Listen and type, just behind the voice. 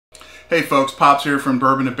Hey folks, Pops here from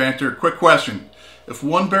Bourbon and Banter. Quick question. If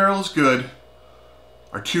one barrel is good,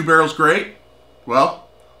 are two barrels great? Well,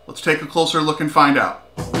 let's take a closer look and find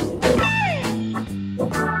out.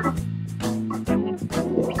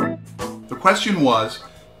 The question was,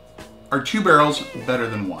 are two barrels better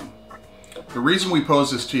than one? The reason we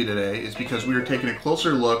pose this to you today is because we are taking a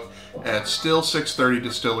closer look at StilL 630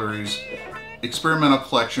 Distillery's Experimental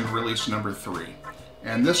Collection release number 3.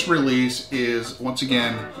 And this release is, once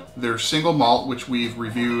again, their single malt, which we've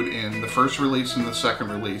reviewed in the first release and the second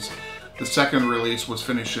release. The second release was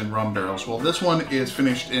finished in rum barrels. Well, this one is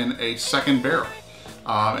finished in a second barrel,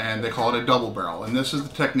 and they call it a double barrel. And this is the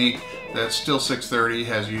technique that StilL 630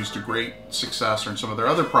 has used to great success in some of their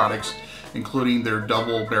other products, including their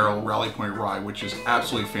double barrel RallyPoint Rye, which is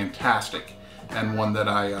absolutely fantastic, and one that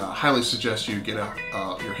I highly suggest you get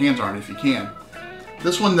your hands on if you can.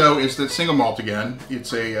 This one, though, is the single malt again.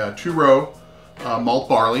 It's a two-row malt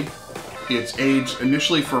barley. It's aged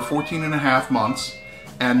initially for 14.5 months,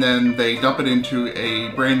 and then they dump it into a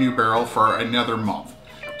brand new barrel for another month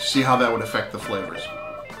to see how that would affect the flavors.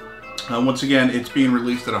 Once again, it's being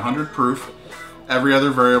released at 100 proof. Every other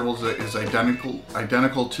variable is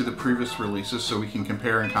identical to the previous releases, so we can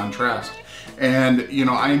compare and contrast. And, you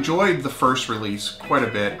know, I enjoyed the first release quite a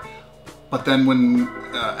bit. But then when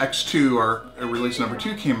X2, or release number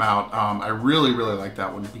 2, came out, I really liked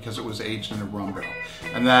that one because it was aged in a rum barrel.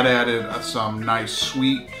 And that added some nice,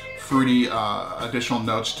 sweet, fruity additional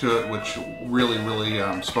notes to it, which really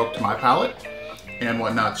spoke to my palate and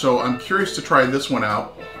whatnot. So I'm curious to try this one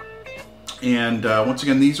out. And once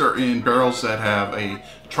again, these are in barrels that have a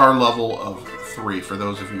char level of 3, for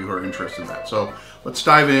those of you who are interested in that. So let's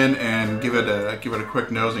dive in and give it a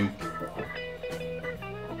quick nosing.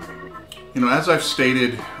 You know, as I've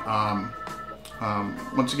stated,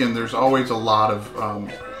 once again, there's always a lot of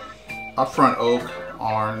upfront oak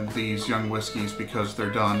on these young whiskeys because they're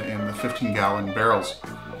done in the 15-gallon barrels.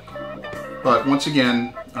 But once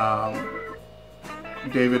again,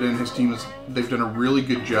 David and his team, they've done a really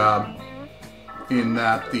good job in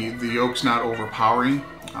that the oak's not overpowering.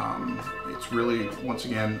 It's really, once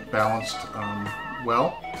again, balanced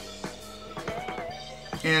well.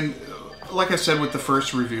 And like I said with the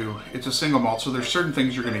first review, it's a single malt, so there's certain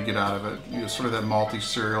things you're going to get out of it. You know, sort of that malty,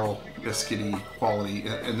 cereal, biscuity quality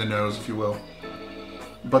in the nose, if you will.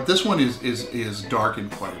 But this one is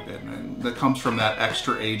darkened quite a bit, and that comes from that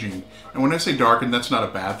extra aging. And when I say darkened, that's not a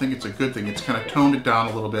bad thing, it's a good thing. It's kind of toned it down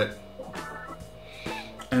a little bit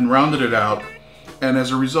and rounded it out. And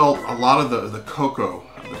as a result, a lot of the cocoa,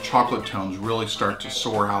 the chocolate tones really start to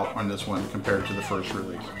soar out on this one compared to the first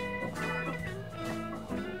release.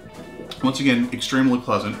 Once again, extremely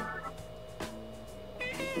pleasant.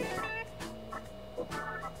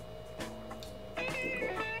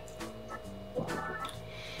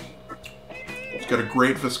 It's got a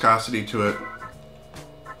great viscosity to it.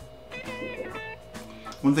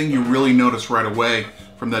 One thing you really notice right away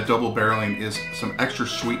from that double barreling is some extra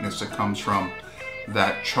sweetness that comes from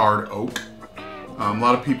that charred oak. A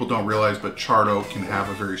lot of people don't realize, but charred oak can have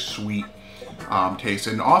a very sweet taste,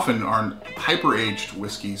 and often on hyper-aged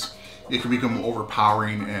whiskeys, it can become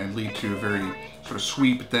overpowering and lead to a very sort of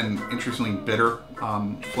sweet, but then interestingly bitter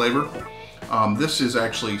flavor. This is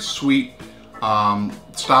actually sweet,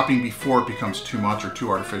 stopping before it becomes too much or too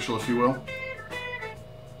artificial, if you will.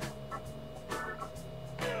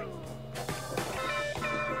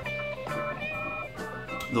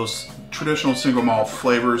 Those traditional single malt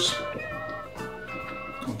flavors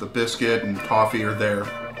with the biscuit and toffee are there,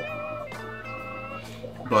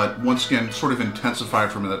 but once again, sort of intensified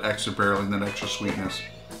from that extra barrel and that extra sweetness.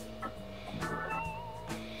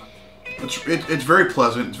 It's very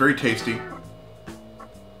pleasant, it's very tasty.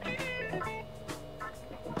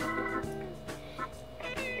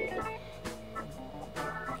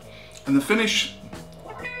 And the finish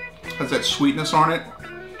has that sweetness on it.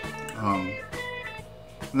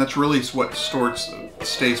 And that's really what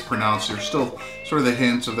stays pronounced. There's still sort of the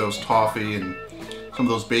hints of those toffee and some of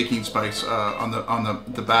those baking spice on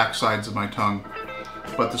the back sides of my tongue,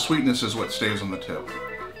 but the sweetness is what stays on the tip.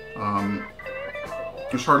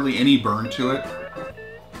 There's hardly any burn to it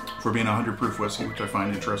for being a 100 proof whiskey, which I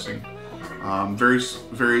find interesting. Very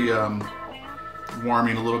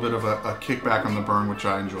warming, a little bit of a kickback on the burn, which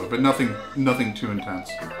I enjoy, but nothing too intense.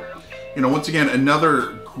 You know, once again,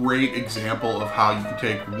 another great example of how you can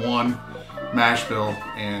take one mash bill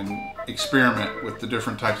and experiment with the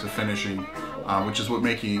different types of finishing, which is what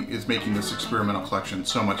making this experimental collection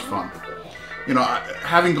so much fun. You know,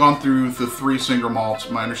 having gone through the 3 single malts,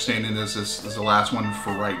 my understanding is this is the last one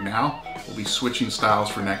for right now. We'll be switching styles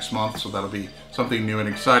for next month, so that'll be something new and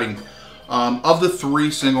exciting. Of the three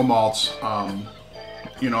single malts,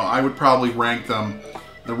 you know, I would probably rank them.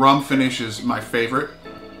 The rum finish is my favorite,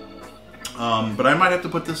 but I might have to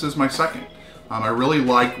put this as my second. I really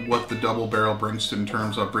like what the double barrel brings to in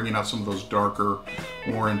terms of bringing out some of those darker,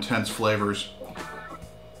 more intense flavors.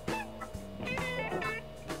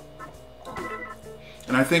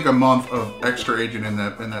 And I think a month of extra aging in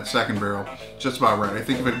that second barrel, just about right. I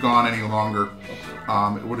think if it had gone any longer,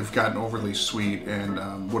 it would have gotten overly sweet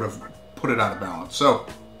and would have put it out of balance. So,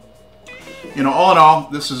 you know, all in all,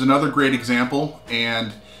 this is another great example.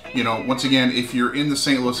 And, you know, once again, if you're in the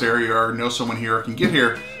St. Louis area or know someone here or can get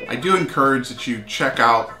here, I do encourage that you check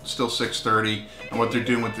out StilL 630 and what they're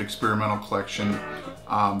doing with the experimental collection.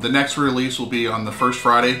 The next release will be on the first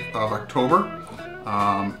Friday of October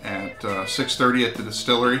at 6:30 at the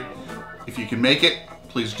distillery. If you can make it,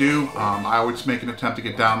 please do. I always make an attempt to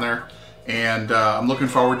get down there. And I'm looking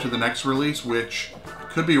forward to the next release, which I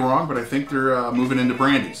could be wrong, but I think they're moving into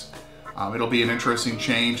brandies. It'll be an interesting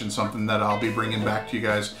change and something that I'll be bringing back to you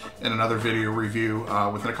guys in another video review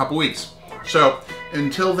within a couple weeks. So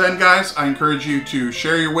until then, guys, I encourage you to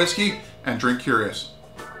share your whiskey and drink curious.